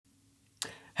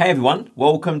Hey everyone,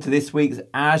 welcome to this week's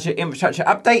Azure Infrastructure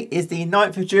Update. It's the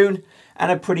 9th of June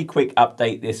and a pretty quick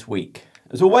update this week.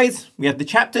 As always, we have the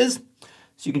chapters,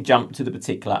 so you can jump to the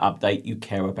particular update you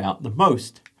care about the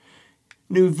most.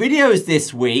 New videos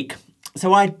this week.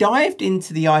 So I dived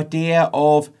into the idea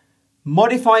of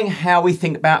modifying how we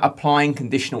think about applying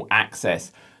conditional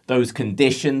access, those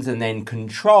conditions and then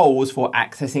controls for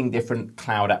accessing different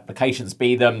cloud applications,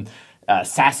 be them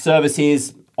SaaS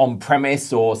services,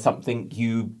 on-premise, or something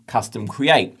you custom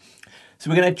create. So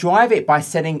we're going to drive it by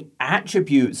setting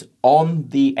attributes on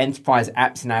the enterprise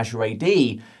apps in Azure AD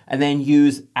and then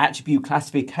use attribute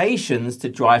classifications to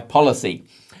drive policy.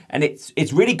 And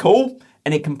it's really cool,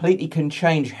 and it completely can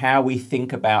change how we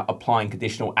think about applying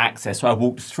conditional access. So I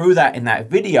walked through that in that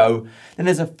video. Then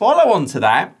there's a follow-on to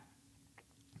that.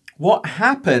 What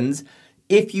happens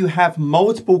if you have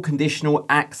multiple conditional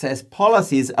access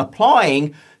policies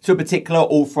applying to a particular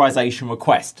authorization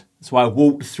request? So I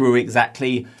walked through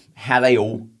exactly how they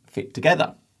all fit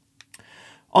together.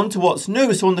 On to what's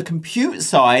new. So on the compute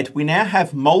side, we now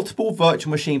have multiple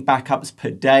virtual machine backups per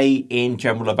day in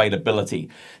general availability.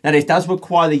 Now this does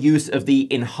require the use of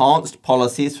the enhanced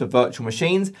policies for virtual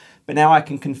machines, but now I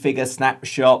can configure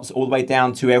snapshots all the way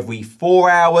down to every 4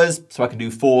 hours. So I can do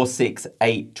 4, 6,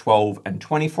 8, 12, and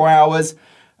 24 hours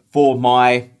for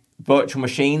my virtual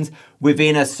machines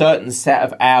within a certain set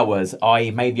of hours.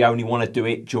 I maybe only want to do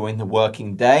it during the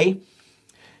working day.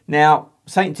 Now,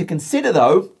 something to consider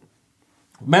though,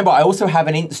 remember I also have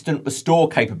an instant restore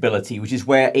capability, which is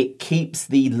where it keeps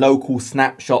the local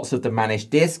snapshots of the managed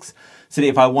disks. So that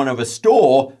if I want to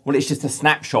restore, well, it's just a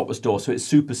snapshot restore. So it's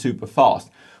super, super fast.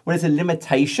 Well, there's a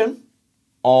limitation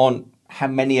on how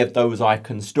many of those I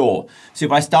can store. So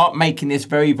if I start making this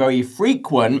very, very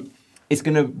frequent, it's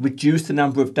going to reduce the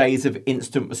number of days of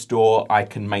instant restore I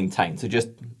can maintain. So just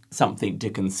something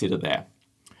to consider there.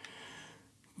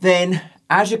 Then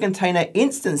Azure Container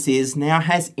Instances now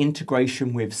has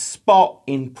integration with Spot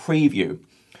in preview.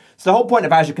 So the whole point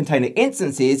of Azure Container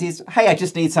Instances is, hey, I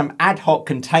just need some ad hoc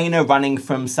container running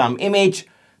from some image,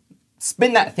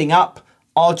 spin that thing up.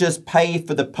 I'll just pay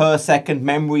for the per second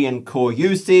memory and core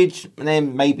usage, and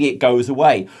then maybe it goes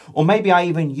away. Or maybe I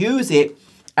even use it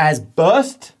as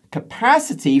burst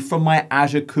capacity from my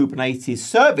Azure Kubernetes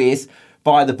service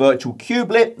via the virtual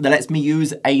kubelet that lets me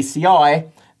use ACI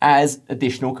as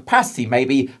additional capacity.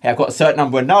 Maybe, hey, I've got a certain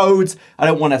number of nodes. I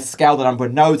don't want to scale the number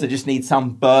of nodes. I just need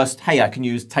some burst. Hey, I can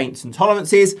use taints and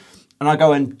tolerances, and I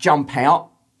go and jump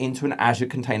out into an Azure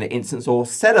Container Instance or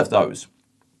set of those.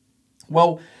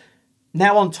 Well,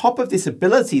 now on top of this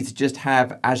ability to just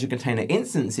have Azure Container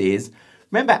Instances,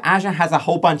 remember Azure has a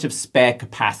whole bunch of spare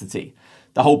capacity.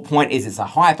 The whole point is it's a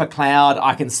hyper cloud.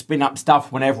 I can spin up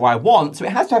stuff whenever I want. So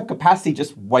it has to have capacity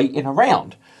just waiting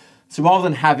around. So rather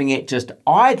than having it just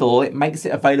idle, it makes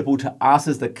it available to us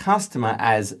as the customer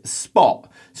as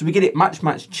Spot. So we get it much,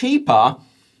 much cheaper,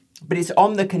 but it's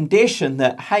on the condition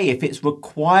that, hey, if it's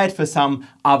required for some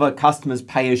other customer's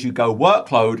pay-as-you-go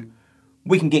workload,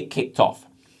 we can get kicked off.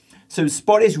 So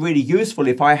Spot is really useful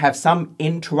if I have some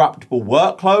interruptible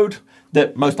workload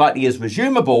that most likely is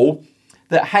resumable,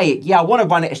 that, hey, yeah, I want to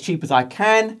run it as cheap as I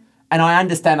can, and I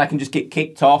understand I can just get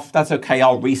kicked off. That's okay,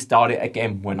 I'll restart it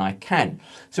again when I can.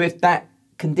 So if that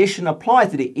condition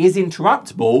applies that it is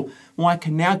interruptible, well, I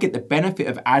can now get the benefit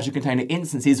of Azure Container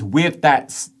Instances with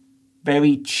that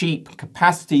very cheap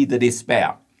capacity that is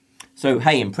spare. So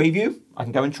hey, in preview, I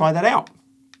can go and try that out.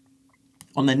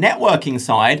 On the networking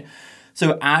side,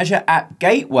 so Azure App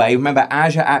Gateway, remember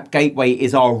Azure App Gateway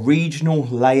is our regional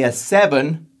layer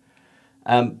 7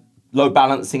 load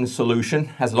balancing solution,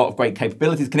 has a lot of great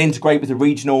capabilities, can integrate with the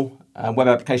regional web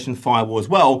application firewall as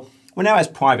well. Well, now has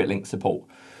private link support.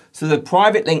 So the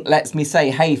private link lets me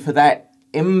say, hey, for that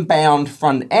inbound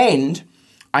front end,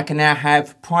 I can now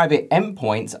have private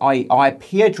endpoints, i.e.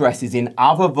 IP addresses in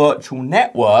other virtual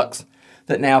networks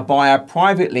that now via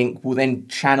private link will then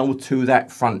channel to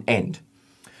that front end.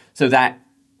 So that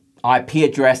IP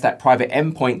address, that private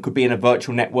endpoint could be in a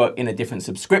virtual network in a different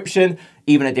subscription,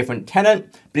 even a different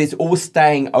tenant, but it's all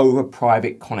staying over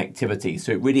private connectivity.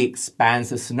 So it really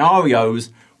expands the scenarios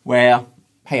where,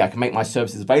 hey, I can make my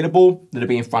services available that are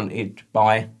being fronted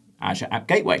by Azure App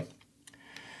Gateway. And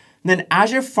then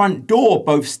Azure Front Door,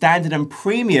 both standard and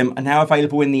premium, are now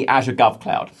available in the Azure Gov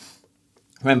cloud.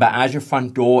 Remember, Azure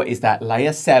Front Door is that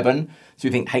layer 7, so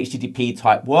you think HTTP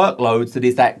type workloads, that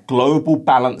is that global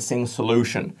balancing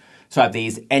solution. So I have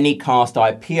these anycast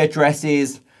IP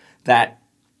addresses that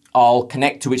I'll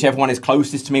connect to whichever one is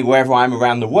closest to me wherever I am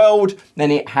around the world. Then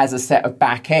it has a set of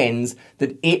backends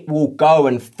that it will go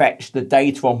and fetch the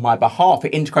data on my behalf.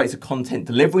 It integrates a content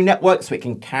delivery network so it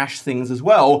can cache things as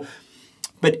well.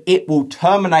 but it will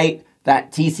terminate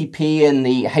that TCP and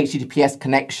the HTTPS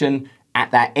connection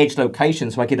at that edge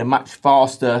location, so I get a much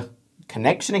faster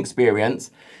connection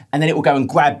experience. And then it will go and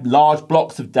grab large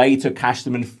blocks of data, cache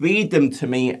them, and feed them to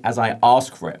me as I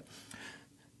ask for it.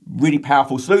 Really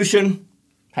powerful solution.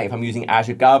 Hey, if I'm using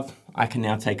Azure Gov, I can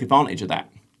now take advantage of that.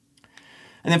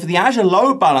 And then for the Azure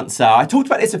Load Balancer, I talked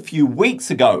about this a few weeks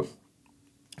ago,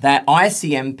 that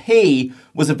ICMP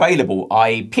was available,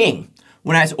 i.e. ping.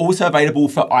 Well, now it's also available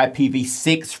for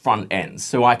IPv6 front ends.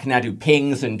 So I can now do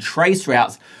pings and trace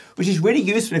routes, which is really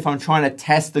useful if I'm trying to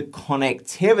test the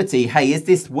connectivity. Hey, is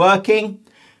this working?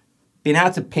 Being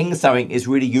able to ping something is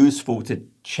really useful to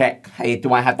check, hey,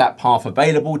 do I have that path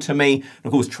available to me? And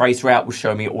of course, traceroute will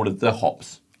show me all of the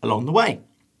hops along the way.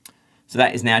 So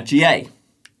that is now GA.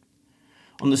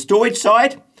 On the storage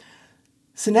side,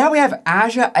 so now we have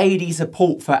Azure AD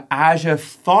support for Azure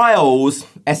Files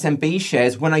SMB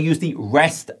shares when I use the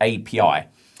REST API.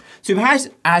 So we've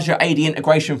had Azure AD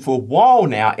integration for a while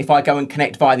now if I go and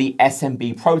connect via the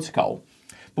SMB protocol.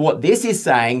 But what this is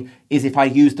saying is if I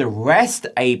use the REST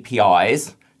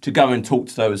APIs to go and talk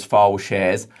to those file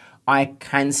shares, I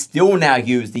can still now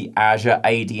use the Azure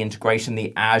AD integration,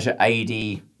 the Azure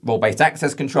AD role-based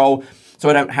access control, so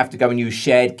I don't have to go and use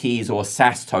shared keys or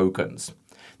SAS tokens.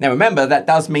 Now remember, that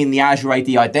does mean the Azure AD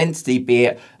identity, be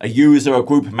it a user or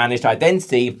group managed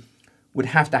identity, would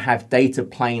have to have data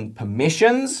plane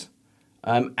permissions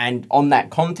and on that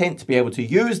content to be able to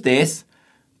use this.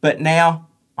 But now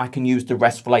I can use the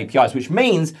RESTful APIs, which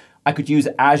means I could use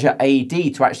Azure AD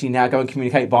to actually now go and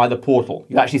communicate via the portal.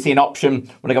 You actually see an option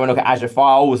when I go and look at Azure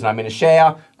Files and I'm in a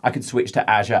share, I could switch to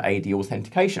Azure AD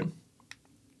authentication.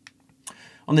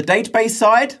 On the database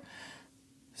side,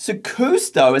 so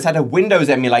Kusto has had a Windows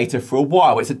emulator for a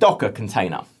while. It's a Docker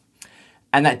container.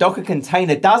 And that Docker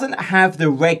container doesn't have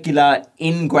the regular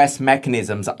ingress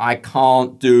mechanisms. I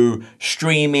can't do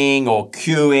streaming or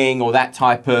queuing or that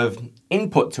type of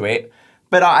input to it.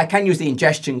 But I can use the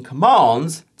ingestion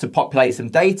commands to populate some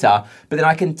data, but then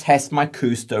I can test my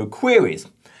Kusto queries.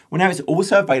 Well, now it's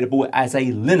also available as a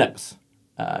Linux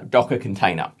Docker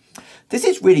container. This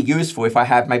is really useful if I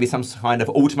have maybe some kind of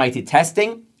automated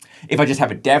testing. If I just have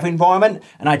a dev environment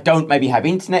and I don't maybe have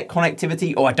internet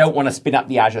connectivity or I don't want to spin up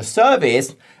the Azure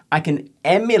service, I can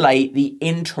emulate the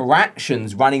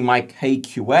interactions running my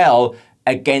KQL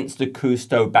against the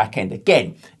Kusto backend.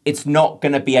 Again, it's not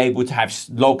going to be able to have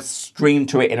logs streamed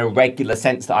to it in a regular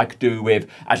sense that I could do with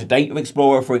Azure Data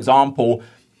Explorer, for example,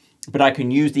 but I can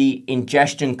use the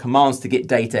ingestion commands to get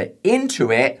data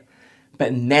into it,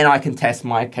 but then I can test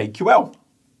my KQL.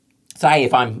 Say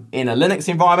if I'm in a Linux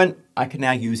environment, I can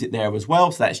now use it there as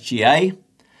well, so that's GA.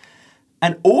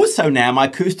 And also now my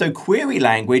Kusto query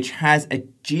language has a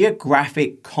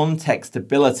geographic context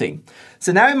ability.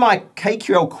 So now in my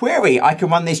KQL query, I can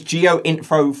run this geo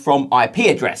info from IP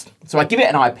address. So I give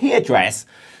it an IP address,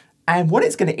 and what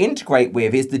it's going to integrate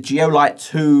with is the Geolite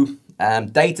 2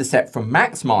 data set from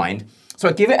MaxMind. So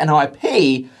I give it an IP,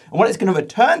 and what it's going to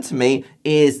return to me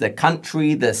is the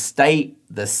country, the state,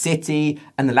 the city,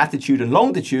 and the latitude and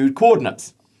longitude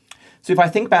coordinates. So if I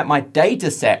think about my data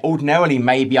set, ordinarily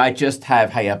maybe I just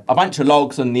have, hey, a bunch of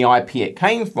logs on the IP it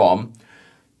came from.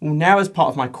 Well, now as part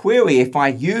of my query, if I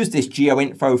use this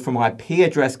geoinfo from IP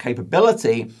address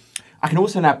capability, I can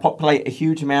also now populate a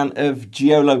huge amount of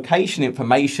geolocation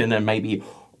information and maybe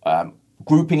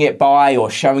grouping it by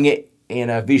or showing it in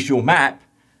a visual map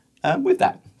with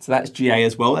that. So that's GA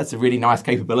as well. That's a really nice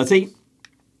capability.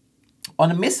 On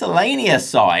the miscellaneous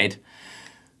side,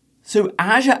 so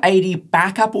Azure AD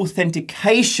Backup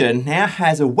Authentication now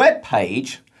has a web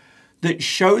page that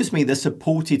shows me the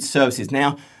supported services.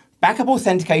 Now, backup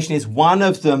authentication is one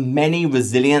of the many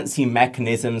resiliency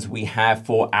mechanisms we have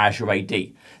for Azure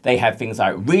AD. They have things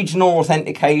like regional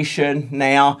authentication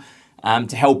now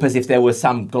to help us if there was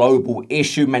some global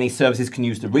issue. Many services can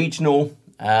use the regional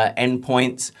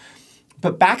endpoints.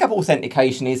 But backup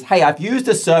authentication is, hey, I've used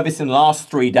a service in the last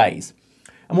 3 days.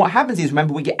 And what happens is,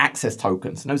 remember, we get access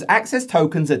tokens. And those access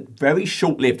tokens are very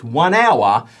short-lived, 1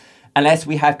 hour, unless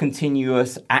we have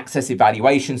continuous access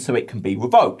evaluation so it can be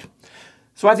revoked.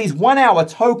 So I have these 1 hour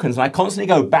tokens, and I constantly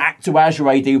go back to Azure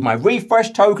AD with my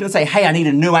refresh token and say, hey, I need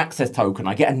a new access token.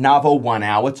 I get another 1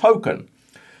 hour token.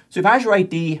 So if Azure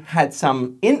AD had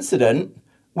some incident,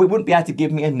 it wouldn't be able to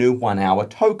give me a new 1 hour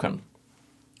token.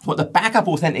 What the backup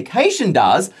authentication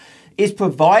does is,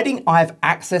 providing I've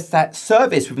accessed that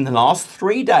service within the last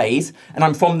 3 days and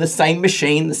I'm from the same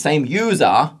machine, the same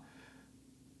user,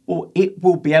 well, it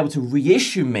will be able to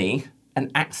reissue me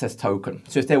an access token.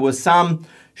 So if there was some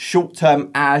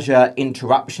short-term Azure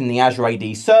interruption, the Azure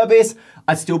AD service,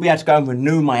 I'd still be able to go and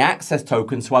renew my access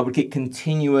token so I would get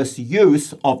continuous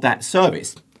use of that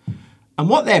service. And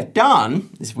what they've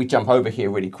done is, if we jump over here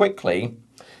really quickly,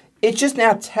 it's just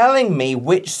now telling me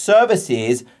which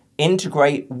services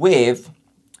integrate with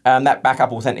that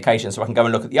backup authentication. So I can go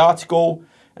and look at the article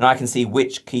and I can see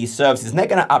which key services. And they're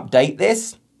going to update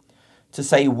this to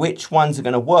say which ones are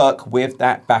going to work with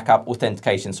that backup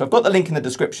authentication. So I've got the link in the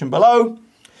description below.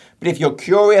 But if you're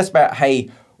curious about,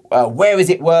 hey, where is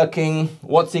it working?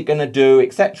 What's it going to do,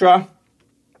 etc.,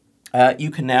 you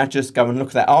can now just go and look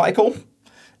at that article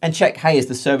and check, hey, is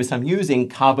the service I'm using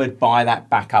covered by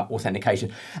that backup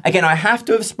authentication? Again, I have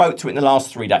to have spoke to it in the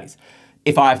last 3 days.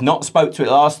 If I have not spoke to it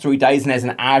the last 3 days and there's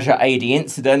an Azure AD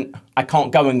incident, I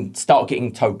can't go and start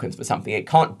getting tokens for something. It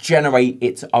can't generate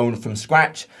its own from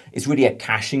scratch. It's really a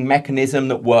caching mechanism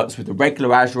that works with the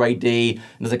regular Azure AD. And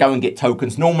as I go and get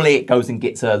tokens, normally it goes and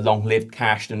gets a long-lived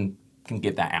cached and can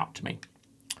give that out to me.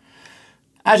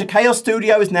 Azure Chaos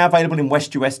Studio is now available in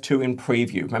WestUS 2 in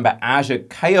preview. Remember, Azure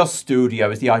Chaos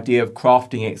Studio is the idea of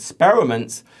crafting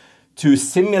experiments to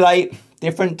simulate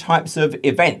different types of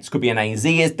events. Could be an AZ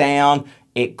is down,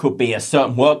 it could be a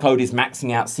certain workload is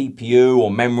maxing out CPU or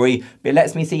memory, but it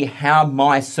lets me see how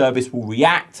my service will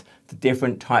react to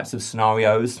different types of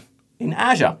scenarios in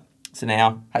Azure. So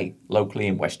now, hey, locally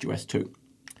in WestUS 2.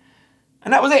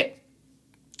 And that was it.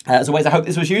 As always, I hope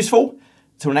this was useful.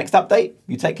 Until next update,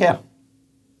 you take care.